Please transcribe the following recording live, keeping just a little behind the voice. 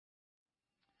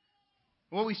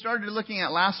What we started looking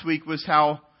at last week was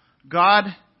how God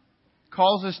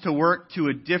calls us to work to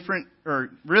a different, or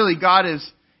really God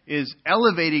is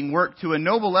elevating work to a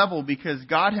noble level because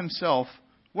God Himself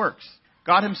works.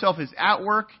 God Himself is at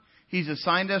work. He's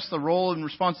assigned us the role and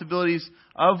responsibilities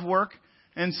of work.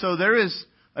 And so there is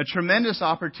a tremendous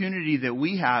opportunity that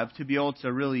we have to be able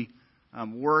to really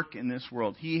work in this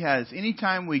world. He has,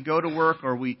 anytime we go to work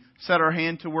or we set our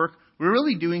hand to work, we're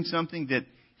really doing something that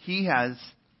He has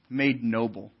made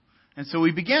noble. And so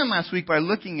we began last week by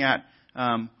looking at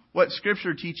what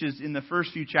Scripture teaches in the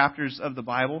first few chapters of the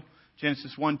Bible,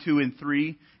 Genesis 1, 2, and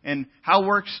 3, and how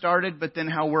work started, but then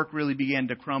how work really began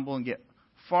to crumble and get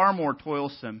far more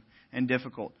toilsome and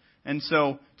difficult. And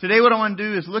so today what I want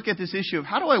to do is look at this issue of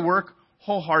how do I work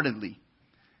wholeheartedly?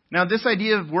 Now, this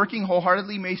idea of working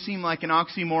wholeheartedly may seem like an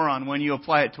oxymoron when you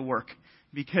apply it to work,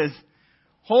 because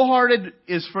wholehearted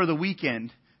is for the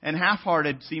weekend, and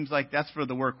half-hearted seems like that's for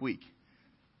the work week.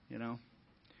 You know,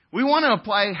 we want to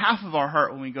apply half of our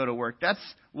heart when we go to work. That's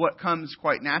what comes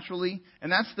quite naturally,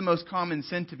 and that's the most common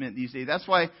sentiment these days. That's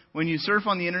why when you surf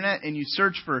on the internet and you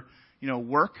search for,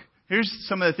 work, here's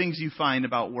some of the things you find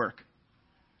about work.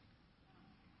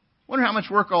 Wonder how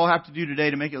much work I'll have to do today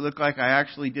to make it look like I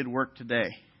actually did work today.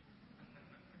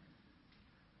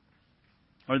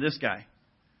 Or this guy.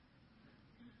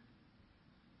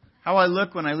 How I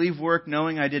look when I leave work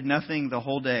knowing I did nothing the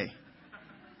whole day.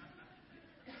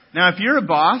 Now, if you're a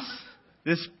boss,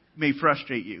 this may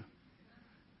frustrate you.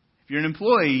 If you're an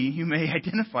employee, you may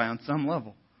identify on some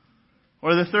level.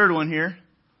 Or the third one here.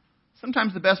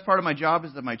 Sometimes the best part of my job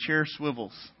is that my chair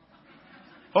swivels.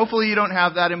 Hopefully you don't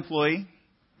have that employee.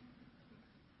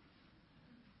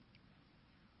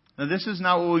 Now, this is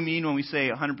not what we mean when we say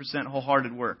 100%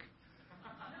 wholehearted work.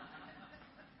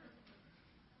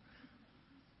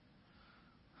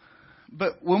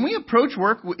 But when we approach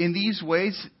work in these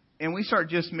ways and we start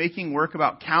just making work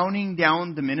about counting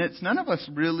down the minutes, none of us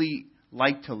really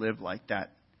like to live like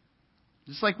that.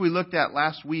 Just like we looked at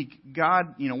last week,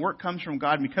 God, work comes from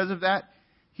God. And because of that,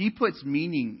 He puts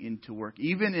meaning into work,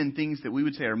 even in things that we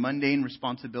would say are mundane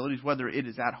responsibilities, whether it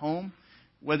is at home,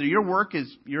 whether your work is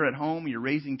you're at home, you're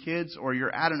raising kids, or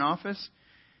you're at an office.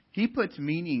 He puts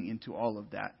meaning into all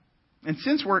of that. And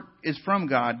since work is from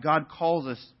God, God calls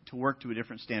us to work to a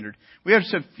different standard. We have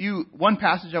just one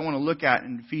passage I want to look at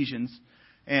in Ephesians,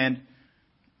 and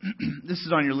this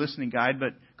is on your listening guide,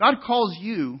 but God calls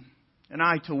you and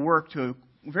I to work to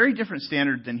a very different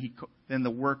standard than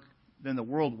the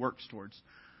world works towards.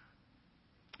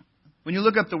 When you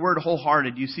look up the word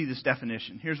wholehearted, you see this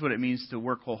definition. Here's what it means to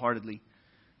work wholeheartedly.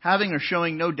 Having or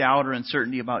showing no doubt or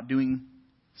uncertainty about doing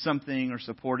something or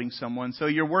supporting someone. So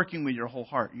you're working with your whole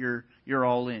heart. You're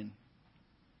all in.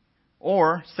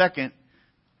 Or, second,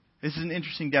 this is an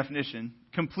interesting definition,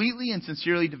 completely and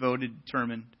sincerely devoted,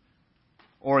 determined,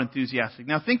 or enthusiastic.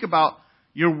 Now think about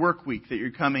your work week that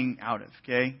you're coming out of,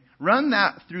 okay? Run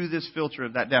that through this filter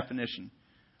of that definition.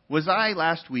 Was I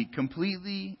last week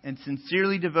completely and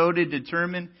sincerely devoted,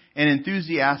 determined, and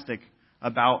enthusiastic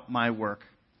about my work?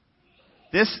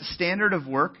 This standard of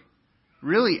work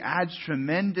really adds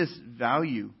tremendous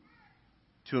value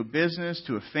to a business,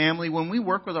 to a family. When we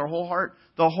work with our whole heart,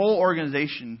 the whole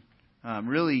organization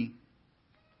really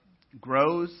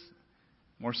grows,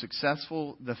 more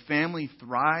successful. The family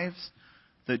thrives.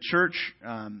 The church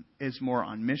is more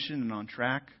on mission and on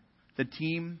track. The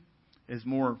team is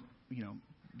more,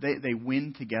 they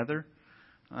win together.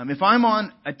 If I'm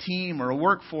on a team or a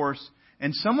workforce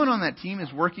and someone on that team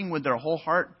is working with their whole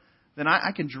heart, then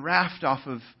I can draft off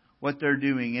of what they're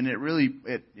doing, and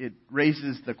it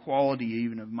raises the quality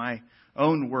even of my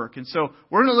own work. And so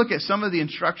we're going to look at some of the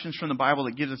instructions from the Bible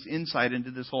that gives us insight into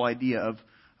this whole idea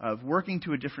of working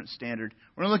to a different standard.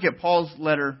 We're going to look at Paul's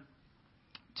letter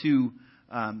to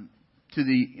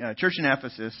the church in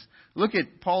Ephesus. Look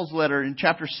at Paul's letter in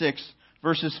chapter 6,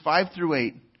 verses 5 through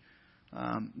 8.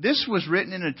 This was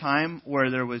written in a time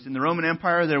where there was, in the Roman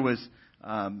Empire, there was,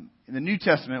 in the New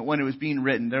Testament, when it was being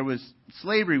written,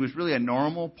 slavery was really a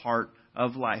normal part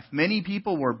of life. Many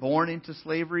people were born into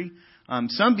slavery.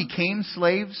 Some became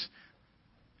slaves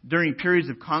during periods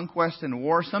of conquest and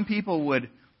war. Some people would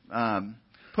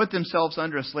put themselves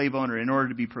under a slave owner in order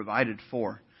to be provided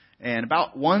for. And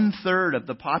about 1/3 of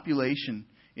the population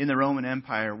in the Roman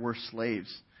Empire were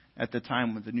slaves at the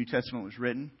time when the New Testament was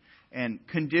written. And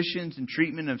conditions and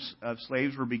treatment of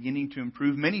slaves were beginning to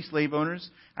improve. Many slave owners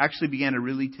actually began to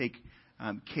really take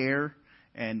care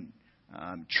and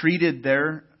treated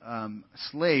their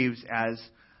slaves as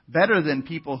better than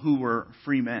people who were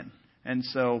free men. And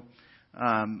so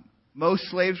most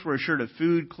slaves were assured of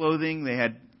food, clothing.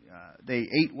 They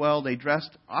ate well. They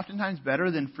dressed oftentimes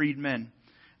better than freed men.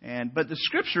 But the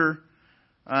Scripture,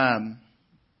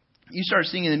 you start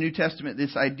seeing in the New Testament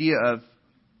this idea of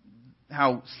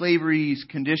how slavery's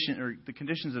condition, or the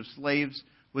conditions of slaves,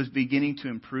 was beginning to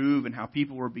improve, and how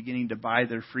people were beginning to buy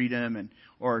their freedom,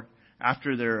 or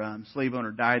after their slave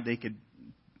owner died, they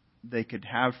could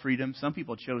have freedom. Some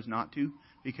people chose not to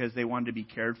because they wanted to be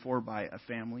cared for by a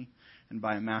family and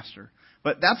by a master.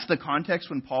 But that's the context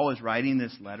when Paul is writing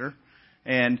this letter.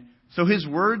 And so his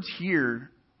words here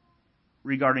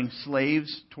regarding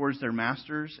slaves towards their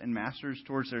masters and masters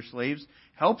towards their slaves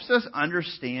helps us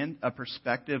understand a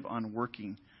perspective on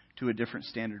working to a different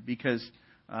standard. Because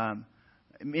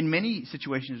in many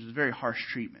situations, there's very harsh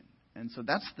treatment. And so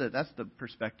that's the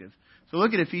perspective. So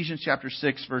look at Ephesians chapter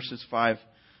 6, verses 5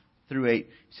 through 8. It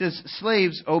says,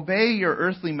 "Slaves, obey your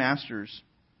earthly masters.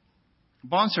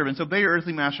 Bondservants, obey your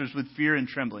earthly masters with fear and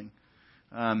trembling."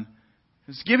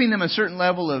 It's giving them a certain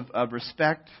level of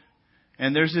respect.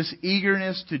 And there's this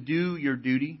eagerness to do your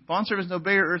duty. Bondservants,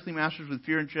 obey your earthly masters with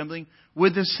fear and trembling,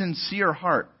 with a sincere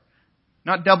heart.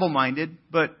 Not double-minded,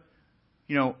 but,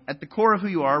 at the core of who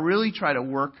you are, really try to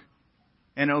work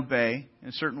and obey in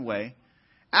a certain way.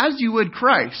 As you would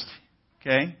Christ.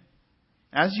 Okay?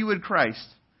 As you would Christ.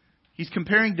 He's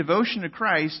comparing devotion to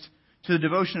Christ to the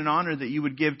devotion and honor that you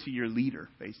would give to your leader,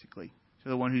 basically. To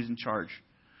the one who's in charge.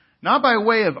 Not by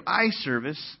way of eye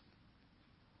service.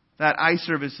 That eye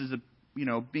service is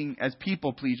being as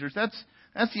people pleasers.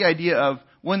 That's the idea of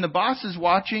when the boss is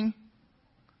watching,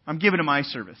 I'm giving him eye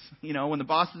service. When the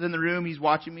boss is in the room, he's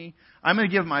watching me. I'm going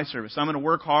to give him eye service. I'm going to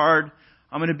work hard.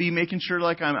 I'm going to be making sure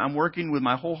like I'm working with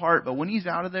my whole heart. But when he's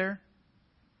out of there,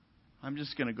 I'm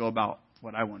just going to go about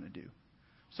what I want to do.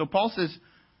 So Paul says,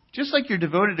 just like you're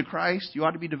devoted to Christ, you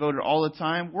ought to be devoted all the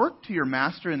time. Work to your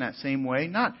master in that same way.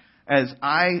 Not as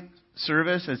eye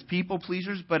service, as people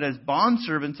pleasers, but as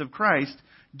bondservants of Christ,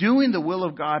 doing the will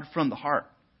of God from the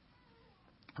heart.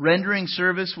 Rendering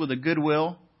service with a good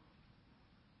will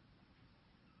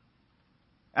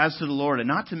as to the Lord and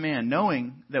not to man,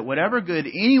 knowing that whatever good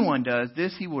anyone does,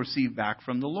 this he will receive back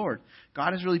from the Lord.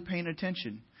 God is really paying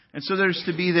attention. And so there's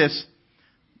to be this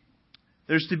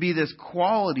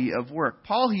quality of work.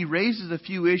 Paul, he raises a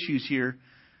few issues here.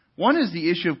 One is the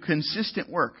issue of consistent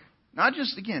work. Not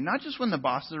just when the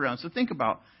boss is around. So think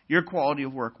about your quality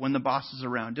of work when the boss is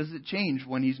around. Does it change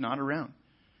when he's not around?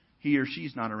 He or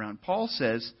she's not around. Paul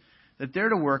says that they're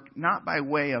to work not by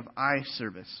way of eye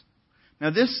service. Now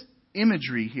this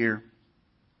imagery here,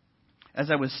 as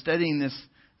I was studying this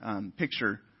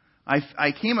picture,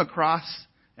 I came across,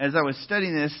 as I was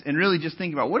studying this and really just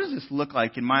thinking about, what does this look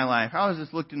like in my life? How has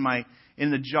this looked in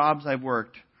the jobs I've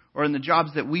worked, or in the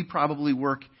jobs that we probably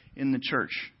work in the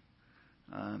church?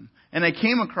 And I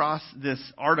came across this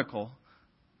article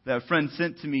that a friend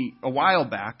sent to me a while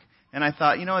back, and I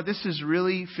thought, this is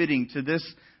really fitting to this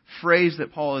phrase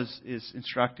that Paul is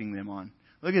instructing them on.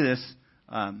 Look at this.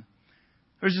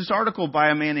 There's this article by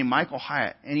a man named Michael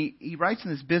Hyatt, and he writes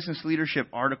in this business leadership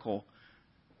article,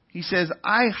 he says,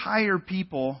 "I hire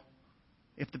people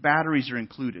if the batteries are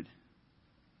included."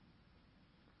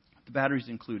 The batteries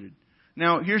included.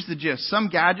 Now, here's the gist. Some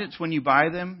gadgets, when you buy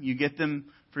them, you get them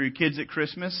for your kids at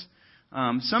Christmas.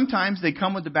 Sometimes they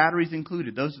come with the batteries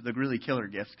included. Those are the really killer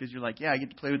gifts because you're like, yeah, I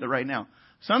get to play with it right now.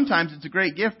 Sometimes it's a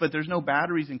great gift, but there's no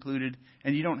batteries included,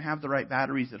 and you don't have the right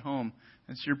batteries at home.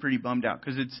 And so you're pretty bummed out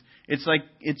because it's like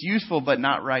it's useful, but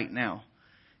not right now.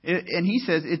 And he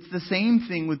says it's the same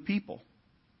thing with people.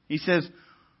 He says,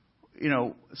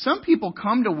 some people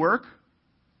come to work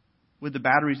with the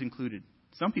batteries included.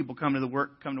 Some people come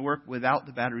to work without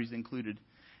the batteries included.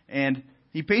 And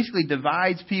he basically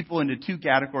divides people into two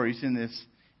categories in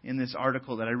this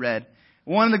article that I read.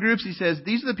 One of the groups, he says,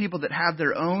 these are the people that have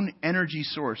their own energy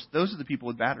source. Those are the people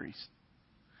with batteries.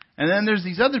 And then there's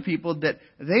these other people that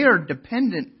they are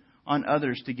dependent on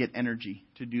others to get energy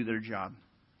to do their job.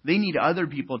 They need other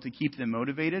people to keep them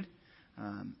motivated.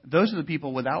 Those are the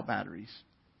people without batteries.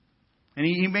 And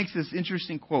he makes this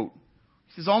interesting quote.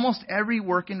 He says, almost every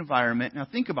work environment, now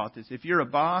think about this, if you're a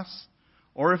boss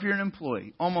or if you're an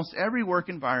employee, almost every work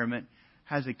environment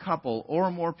has a couple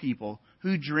or more people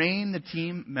who drain the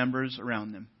team members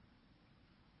around them.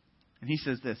 And he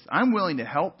says this, I'm willing to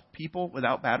help people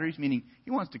without batteries, meaning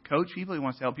he wants to coach people, he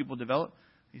wants to help people develop.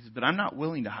 He says, but I'm not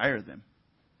willing to hire them.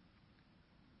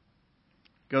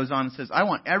 Goes on and says, I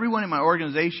want everyone in my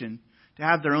organization to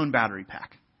have their own battery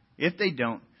pack. If they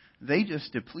don't, they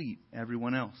just deplete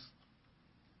everyone else.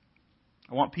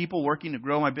 I want people working to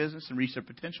grow my business and reach their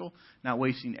potential, not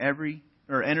wasting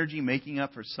energy making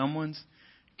up for someone's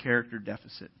character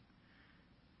deficit.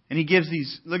 And he gives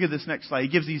these, look at this next slide, he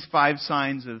gives these 5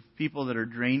 signs of people that are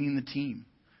draining the team.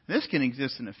 This can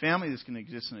exist in a family. This can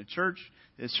exist in a church.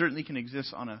 It certainly can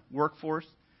exist on a workforce.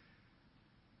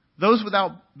 Those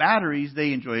without batteries,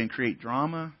 they enjoy and create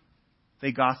drama.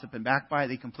 They gossip and backbite.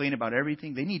 They complain about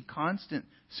everything. They need constant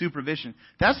supervision.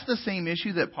 That's the same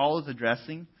issue that Paul is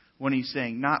addressing when he's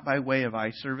saying, not by way of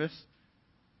eye service.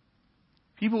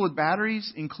 People with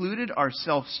batteries included are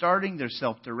self-starting. They're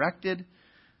self-directed.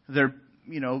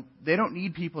 They don't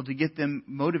need people to get them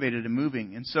motivated and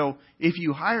moving. And so if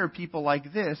you hire people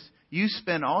like this, you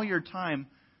spend all your time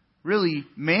really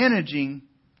managing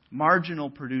marginal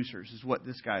producers, is what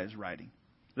this guy is writing.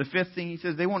 The fifth thing he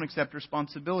says, they won't accept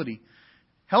responsibility.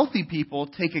 Healthy people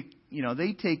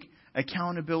take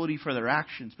accountability for their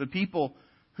actions. But people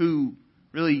who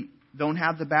really don't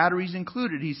have the batteries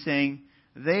included, he's saying,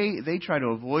 they try to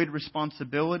avoid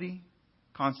responsibility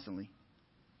constantly.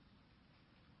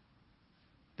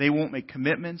 They won't make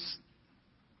commitments.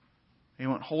 They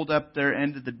won't hold up their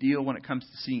end of the deal when it comes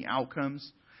to seeing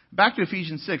outcomes. Back to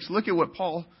Ephesians 6. Look at what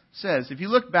Paul says. If you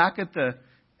look back at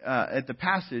the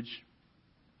passage,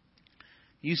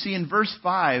 you see in verse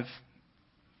 5,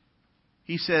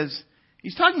 he says,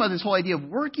 he's talking about this whole idea of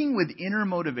working with inner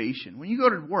motivation. When you go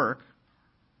to work,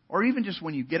 or even just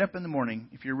when you get up in the morning,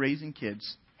 if you're raising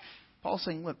kids, Paul's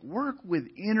saying, look, work with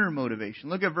inner motivation.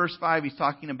 Look at verse 5. He's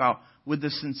talking about with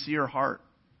the sincere heart.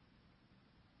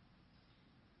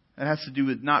 That has to do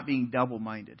with not being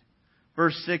double-minded.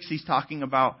 Verse 6, he's talking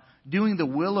about doing the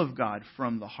will of God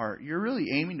from the heart. You're really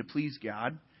aiming to please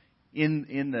God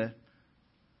in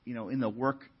the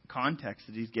work context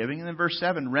that he's giving. And then verse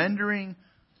 7, rendering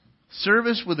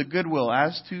service with a good will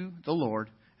as to the Lord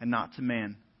and not to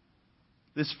man.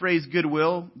 This phrase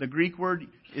goodwill, the Greek word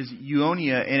is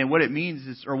euonia, and what it means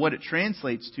is, or what it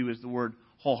translates to, is the word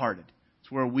wholehearted.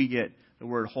 It's where we get the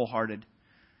word wholehearted.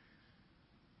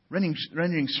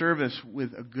 Rendering service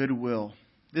with a good will.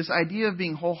 This idea of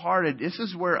being wholehearted, this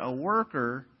is where a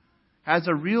worker has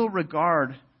a real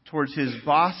regard towards his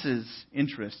boss's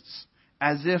interests,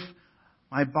 as if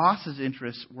my boss's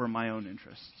interests were my own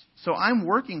interests. So I'm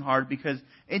working hard because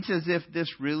it's as if this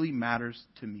really matters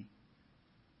to me.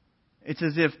 It's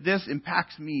as if this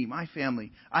impacts me, my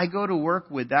family. I go to work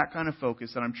with that kind of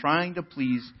focus, that I'm trying to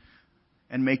please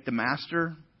and make the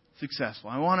master successful.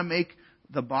 I want to make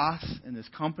the boss in this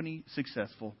company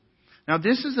successful. Now,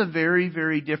 this is a very,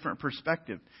 very different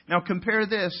perspective. Now, compare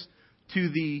this to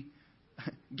the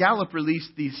Gallup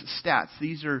released these stats.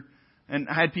 These are, and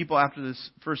I had people after this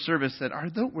first service said,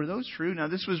 were those true? Now,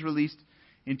 this was released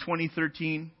in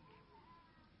 2013.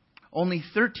 Only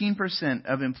 13%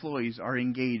 of employees are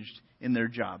engaged in their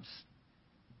jobs.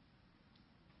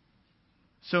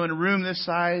 So in a room this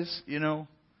size,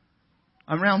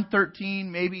 around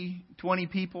 13, maybe 20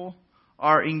 people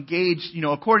are engaged,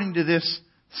 according to this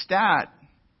stat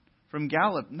from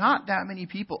Gallup, not that many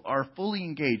people are fully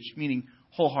engaged, meaning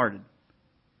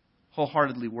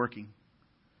wholeheartedly working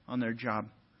on their job.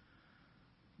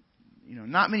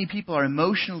 Not many people are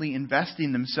emotionally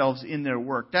investing themselves in their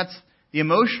work. That's the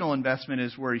emotional investment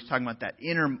is where he's talking about that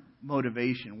inner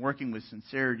motivation, working with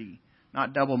sincerity,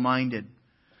 not double-minded.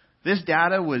 This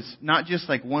data was not just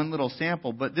like one little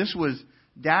sample, but this was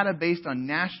data based on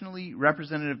nationally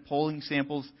representative polling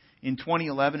samples in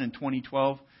 2011 and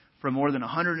 2012 from more than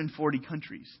 140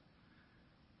 countries.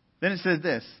 Then it says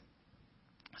this,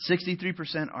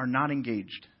 63% are not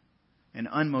engaged and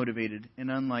unmotivated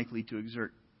and unlikely to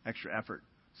exert extra effort.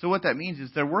 So what that means is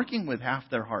they're working with half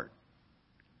their heart.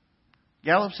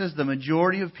 Gallup says the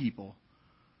majority of people,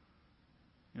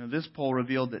 this poll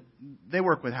revealed that they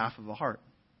work with half of a heart.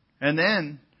 And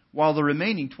then, while the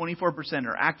remaining 24%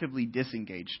 are actively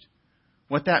disengaged,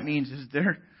 what that means is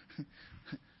they're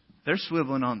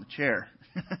swiveling on the chair.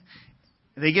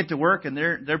 They get to work and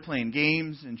they're playing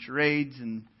games and charades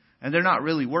and they're not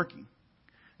really working.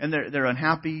 And they're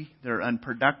unhappy, they're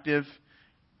unproductive,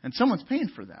 and someone's paying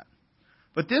for that.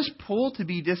 But this pull to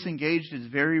be disengaged is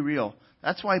very real.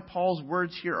 That's why Paul's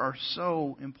words here are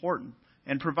so important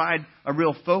and provide a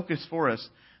real focus for us.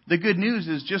 The good news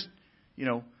is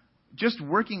just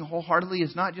working wholeheartedly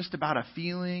is not just about a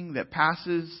feeling that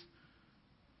passes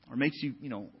or makes you,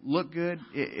 look good.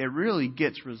 It really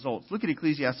gets results. Look at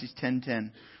Ecclesiastes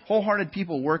 10:10. Wholehearted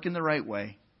people work in the right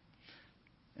way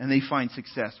and they find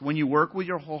success. When you work with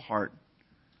your whole heart,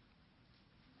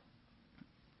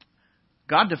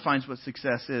 God defines what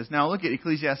success is. Now look at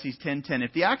Ecclesiastes 10:10.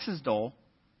 If the axe is dull,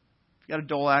 if you got a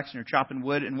dull axe and you're chopping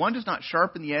wood, and one does not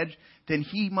sharpen the edge, then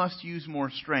he must use more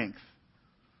strength.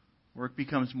 Work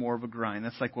becomes more of a grind.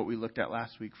 That's like what we looked at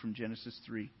last week from Genesis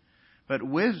 3. But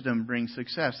wisdom brings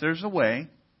success. There's a way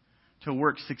to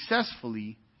work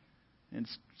successfully, and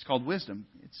it's called wisdom.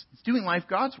 It's doing life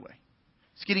God's way.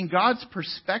 It's getting God's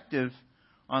perspective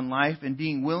on life and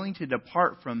being willing to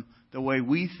depart from the way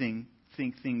we think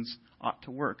things ought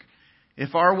to work.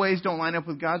 If our ways don't line up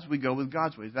with God's, we go with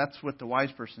God's ways. That's what the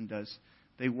wise person does.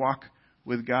 They walk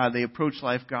with God. They approach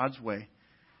life God's way.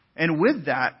 And with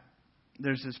that,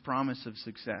 there's this promise of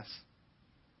success.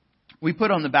 We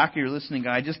put on the back of your listening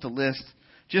guide just a list.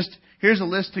 Here's a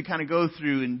list to kind of go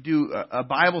through and do a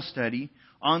Bible study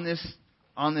on this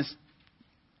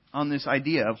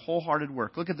idea of wholehearted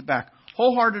work. Look at the back.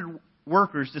 Wholehearted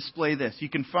workers display this. You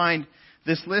can find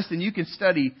this list and you can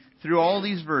study through all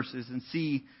these verses and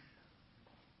see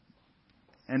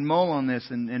and mull on this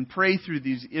and pray through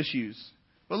these issues.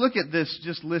 But look at this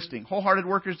just listing. Wholehearted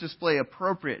workers display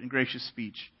appropriate and gracious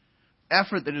speech.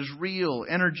 Effort that is real,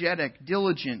 energetic,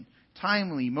 diligent,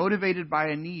 timely, motivated by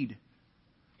a need.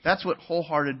 That's what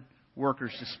wholehearted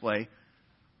workers display.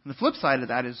 And the flip side of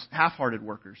that is half-hearted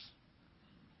workers.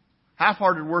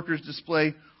 Half-hearted workers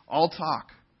display all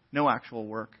talk, no actual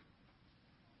work.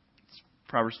 It's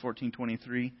Proverbs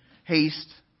 14:23.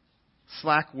 Haste,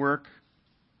 slack work,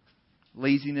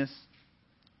 laziness.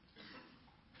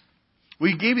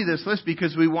 We gave you this list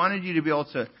because we wanted you to be able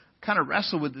to kind of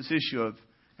wrestle with this issue of,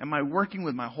 am I working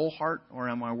with my whole heart or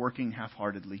am I working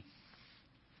half-heartedly?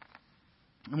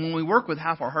 And when we work with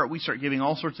half our heart, we start giving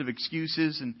all sorts of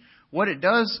excuses. And what it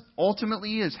does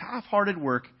ultimately is half-hearted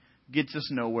work gets us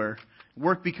nowhere.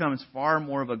 Work becomes far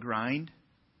more of a grind.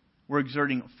 We're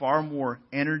exerting far more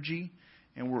energy.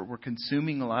 And we're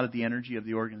consuming a lot of the energy of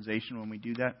the organization when we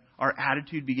do that. Our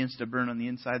attitude begins to burn on the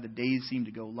inside. The days seem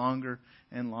to go longer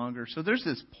and longer. So there's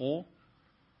this pull.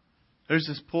 There's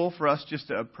this pull for us just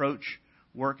to approach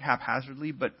work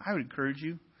haphazardly. But I would encourage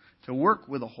you to work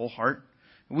with a whole heart.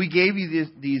 We gave you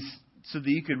these so that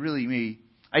you could really maybe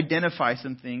identify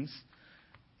some things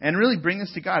and really bring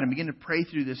this to God and begin to pray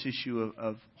through this issue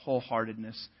of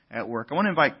wholeheartedness at work. I want to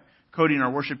invite Cody and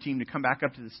our worship team to come back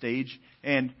up to the stage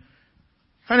and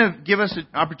kind of give us an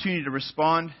opportunity to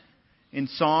respond in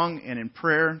song and in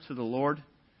prayer to the Lord.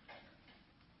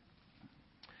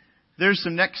 There's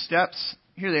some next steps.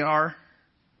 Here they are.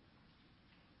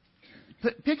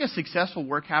 Pick a successful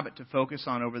work habit to focus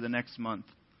on over the next month.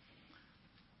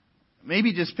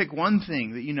 Maybe just pick one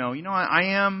thing that I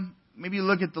am. Maybe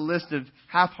look at the list of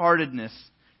half-heartedness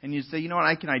and you say, you know what,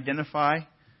 I can identify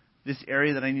this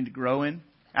area that I need to grow in.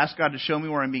 Ask God to show me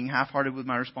where I'm being half-hearted with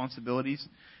my responsibilities.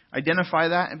 Identify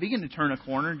that and begin to turn a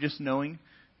corner, just knowing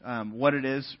what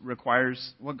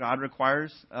God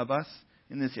requires of us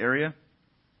in this area.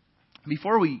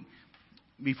 Before we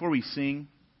sing,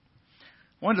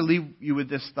 I wanted to leave you with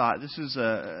this thought. This is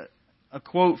a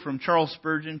quote from Charles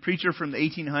Spurgeon, preacher from the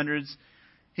 1800s.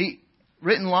 He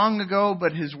written long ago,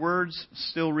 but his words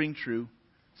still ring true.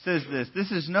 Says this: "This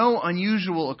is no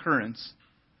unusual occurrence.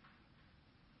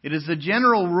 It is the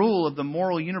general rule of the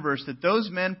moral universe that those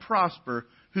men prosper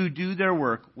who do their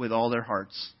work with all their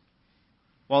hearts,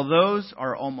 while those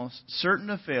are almost certain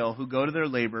to fail who go to their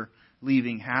labor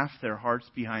leaving half their hearts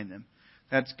behind them."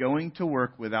 That's going to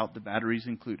work without the batteries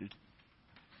included.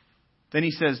 Then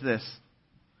he says this: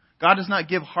 "God does not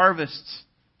give harvests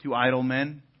to idle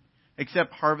men,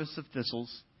 except harvests of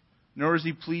thistles, nor is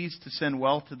He pleased to send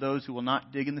wealth to those who will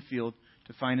not dig in the field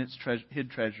to find its hid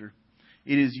treasure.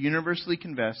 It is universally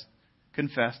confessed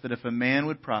that if a man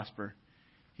would prosper,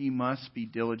 he must be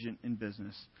diligent in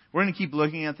business." We're going to keep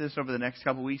looking at this over the next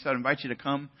couple of weeks. I'd invite you to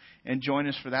come and join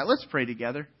us for that. Let's pray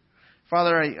together.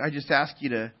 Father, I just ask you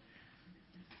to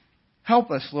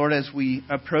help us, Lord, as we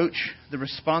approach the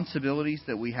responsibilities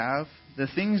that we have, the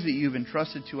things that you've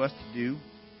entrusted to us to do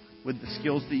with the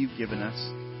skills that you've given us.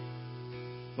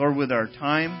 Lord, with our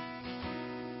time,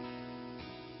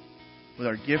 with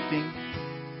our gifting,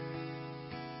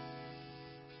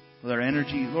 with our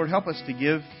energy, Lord, help us to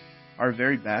give our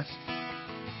very best.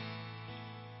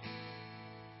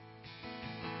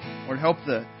 Lord, help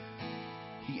the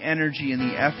energy and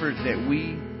the effort that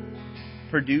we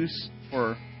produce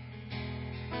for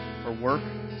work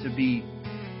to be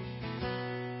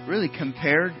really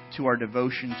compared to our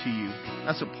devotion to you.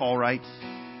 That's what Paul writes.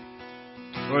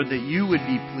 Lord, that you would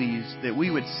be pleased, that we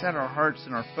would set our hearts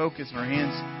and our focus and our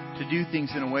hands to do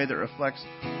things in a way that reflects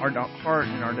our heart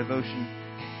and our devotion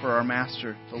for our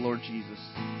Master, the Lord Jesus.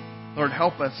 Lord,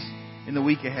 help us in the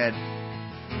week ahead,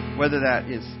 whether that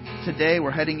is today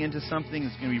we're heading into something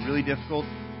that's going to be really difficult,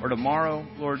 or tomorrow,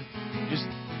 Lord, just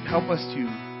help us to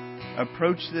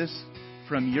approach this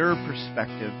from your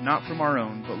perspective, not from our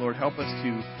own, but Lord, help us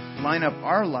to line up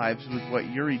our lives with what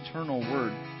your eternal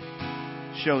word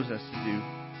shows us to do.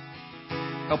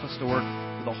 Help us to work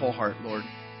with a whole heart, Lord.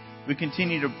 We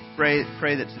continue to pray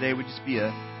that today would just be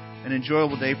a an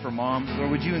enjoyable day for moms.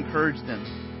 Lord, would you encourage them?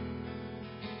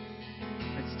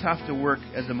 It's tough to work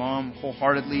as a mom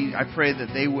wholeheartedly. I pray that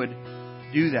they would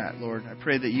do that, Lord. I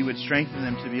pray that you would strengthen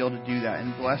them to be able to do that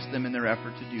and bless them in their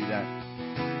effort to do that.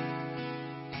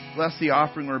 Bless the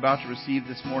offering we're about to receive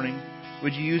this morning.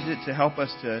 Would you use it to help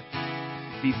us to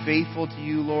be faithful to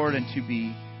you, Lord, and to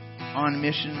be on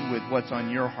mission with what's on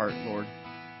your heart, Lord.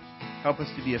 Help us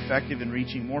to be effective in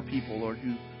reaching more people, Lord,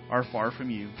 who are far from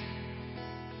you.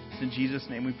 It's in Jesus'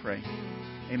 name we pray.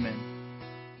 Amen.